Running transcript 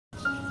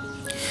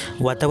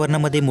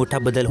वातावरणामध्ये मोठा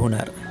बदल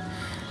होणार।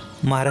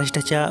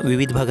 महाराष्ट्राच्या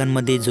विविध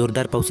भागांमध्ये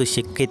जोरदार पावसाची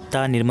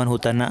शक्यता निर्माण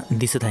होताना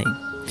दिसत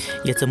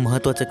आहे। याचं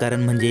महत्त्वाचं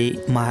कारण म्हणजे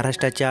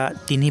महाराष्ट्राच्या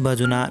तिन्ही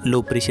बाजूंना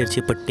लो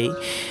प्रेशरचे पट्टे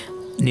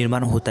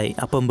निर्माण होत आहे।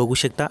 आपण बघू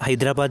शकता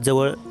हैदराबाद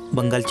जवळ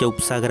बंगालच्या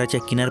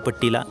उपसागराच्या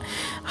किनारपट्टीला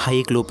हा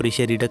एक लो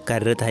प्रेशर रिडक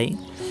कार्यरत आहे।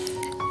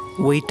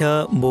 व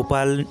इथं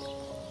भोपाळ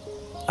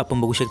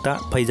आपण बघू शकता,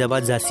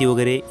 फैजाबाद, झाशी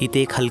वगैरे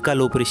इथे एक हलका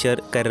लो प्रेशर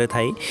कार्यरत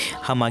आहे।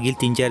 हा मागील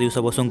 3-4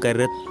 दिवसापासून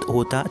कार्यरत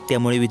होता,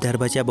 त्यामुळे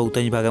विदर्भाच्या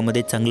बहुतांश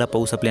भागामध्ये चांगला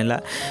पाऊस आपल्याला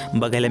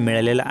बघायला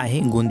मिळालेला आहे,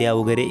 गोंदिया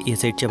वगैरे या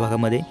साईडच्या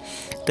भागामध्ये।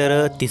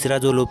 तर तिसरा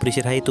जो लो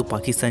प्रेशर आहे तो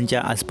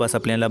पाकिस्तानच्या आसपास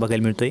आपल्याला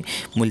बघायला मिळतोय,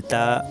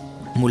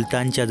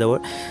 मुलतानच्या जवळ।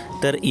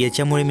 तर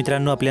याच्यामुळे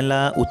मित्रांनो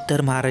आपल्याला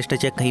उत्तर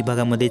महाराष्ट्राच्या काही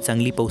भागामध्ये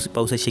चांगली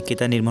पावसाची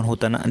शक्यता निर्माण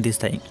होताना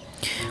दिसत आहे।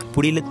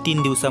 पुढील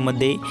 3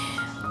 दिवसामध्ये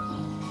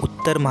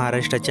उत्तर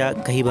महाराष्ट्राच्या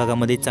काही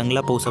भागामध्ये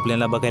चांगला पाऊस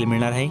आपल्याला बघायला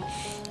मिळणार आहे,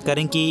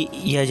 कारण की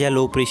या ज्या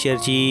लो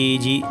प्रेशरची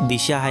जी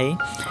दिशा आहे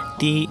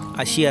ती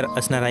अशी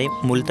असणार आहे,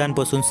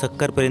 मुलतानपासून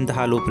सक्करपर्यंत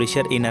हा लो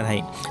प्रेशर येणार आहे।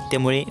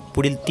 त्यामुळे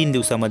पुढील 3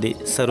 दिवसामध्ये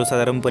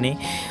सर्वसाधारणपणे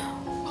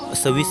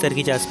 26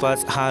 तारखेच्या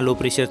आसपास हा लो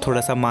प्रेशर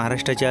थोडासा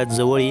महाराष्ट्राच्या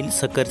जवळ येईल,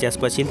 सक्करच्या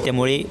आसपास येईल।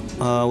 त्यामुळे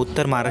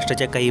उत्तर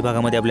महाराष्ट्राच्या काही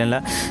भागामध्ये आपल्याला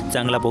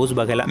चांगला पाऊस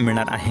बघायला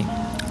मिळणार आहे।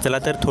 चला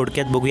तर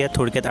थोडक्यात बघूया,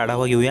 थोडक्यात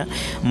आढावा घेऊया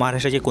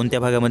महाराष्ट्राच्या कोणत्या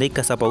भागामध्ये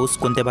कसा पाऊस,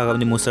 कोणत्या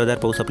भागामध्ये मुसळधार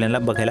पाऊस आपल्याला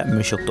बघायला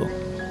मिळू शकतो।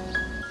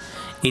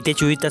 येत्या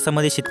 24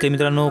 तासामध्ये शेतकरी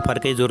मित्रांनो फार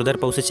काही जोरदार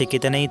पावसाची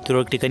शक्यता नाही,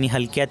 तुरळक ठिकाणी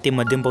हलक्या ते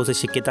मध्यम पावसाची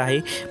शक्यता आहे।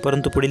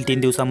 परंतु पुढील 3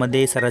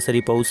 दिवसामध्ये सरासरी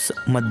पाऊस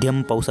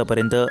मध्यम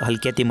पावसापर्यंत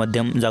हलक्या ते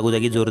मध्यम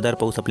जागोजागी जोरदार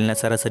पाऊस आपल्याला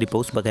सरासरी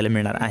पाऊस बघायला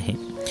मिळणार आहे।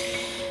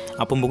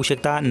 आपण बघू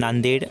शकता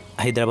नांदेड,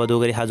 हैदराबाद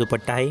वगैरे हा जो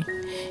पट्टा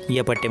आहे,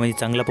 या पट्ट्यामध्ये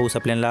चांगला पाऊस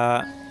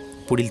आपल्याला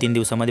पुढील 3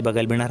 दिवसामध्ये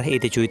बघायला मिळणार आहे।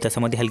 येत्या 24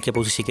 तासामध्ये हलक्या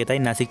पावसाची शक्यता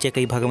आहे। नाशिकच्या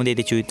काही भागामध्ये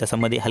येत्या 24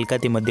 तासामध्ये हलका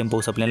ते मध्यम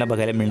पाऊस आपल्याला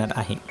बघायला मिळणार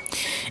आहे।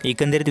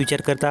 एकंदरीत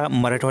विचार करता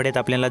मराठवाड्यात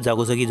आपल्याला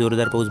जागोजागी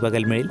जोरदार पाऊस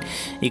बघायला मिळेल।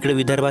 इकडे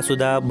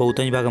विदर्भातसुद्धा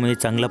बहुतांश भागामध्ये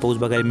चांगला पाऊस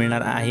बघायला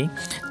मिळणार आहे।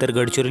 तर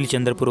गडचिरोली,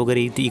 चंद्रपूर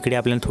वगैरे इकडे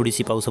आपल्याला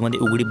थोडीशी पावसामध्ये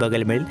उघडीप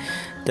बघायला मिळेल।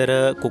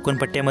 तर कोकण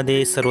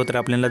पट्ट्यामध्ये सर्वत्र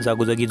आपल्याला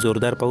जागोजागी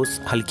जोरदार पाऊस,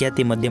 हलक्या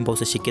ते मध्यम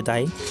पावसाची शक्यता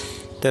आहे।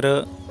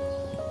 तर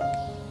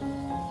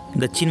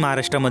दक्षिण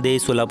महाराष्ट्रामध्ये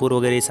सोलापूर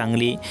वगैरे,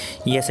 सांगली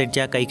या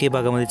साईडच्या काही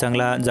भागामध्ये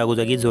चांगला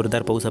जागोजागी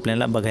जोरदार पाऊस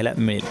आपल्याला बघायला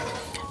मिळेल।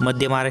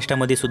 मध्य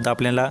महाराष्ट्रामध्ये सुद्धा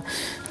आपल्याला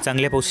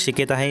चांगल्या पावसाची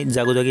शक्यता आहे,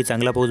 जागोजागी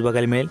चांगला पाऊस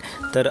बघायला मिळेल।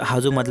 तर हा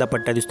जो मधला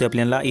पट्टा दिसतोय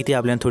आपल्याला, इथे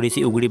आपल्याला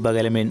थोडीशी उघडीप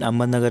बघायला मिळेल।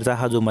 अहमदनगरचा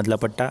हा जो मधला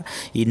पट्टा,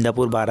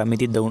 इंदापूर,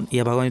 बारामती, दौंड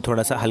या भागामध्ये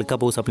थोडासा हलका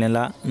पाऊस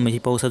आपल्याला, म्हणजे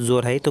पावसाचा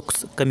जोर आहे तो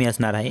कमी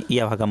असणार आहे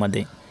या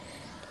भागामध्ये।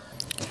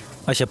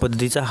 अशा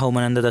पद्धतीचा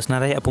हवामान अंदाज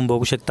असणार आहे। आपण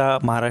बघू शकता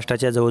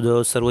महाराष्ट्राच्या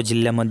जवळजवळ सर्व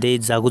जिल्ह्यामध्ये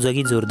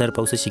जागोजागी जोरदार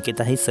पावसाची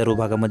शक्यता आहे, सर्व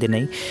भागामध्ये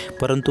नाही,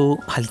 परंतु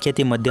हलक्या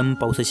ते मध्यम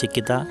पावसाची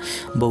शक्यता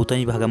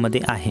बहुतांश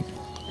भागामध्ये आहे।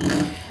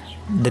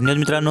 धन्यवाद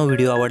मित्रांनो,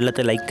 व्हिडिओ आवडला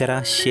तर लाईक करा,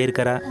 शेअर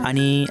करा,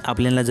 आणि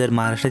आपल्याला जर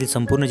महाराष्ट्रातील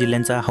संपूर्ण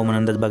जिल्ह्यांचा हवामान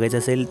अंदाज बघायचा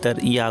असेल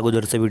तर या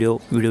अगोदरचा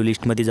व्हिडिओ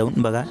लिस्टमध्ये जाऊन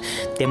बघा,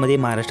 त्यामध्ये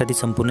महाराष्ट्रातील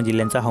संपूर्ण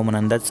जिल्ह्यांचा हवामान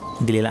अंदाज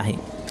दिलेला आहे।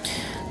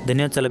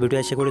 धन्यवाद, चला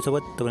भेटूया अशा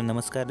व्हिडिओसोबत, तोपर्यंत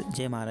नमस्कार,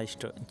 जय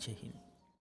महाराष्ट्र, जय हिंद।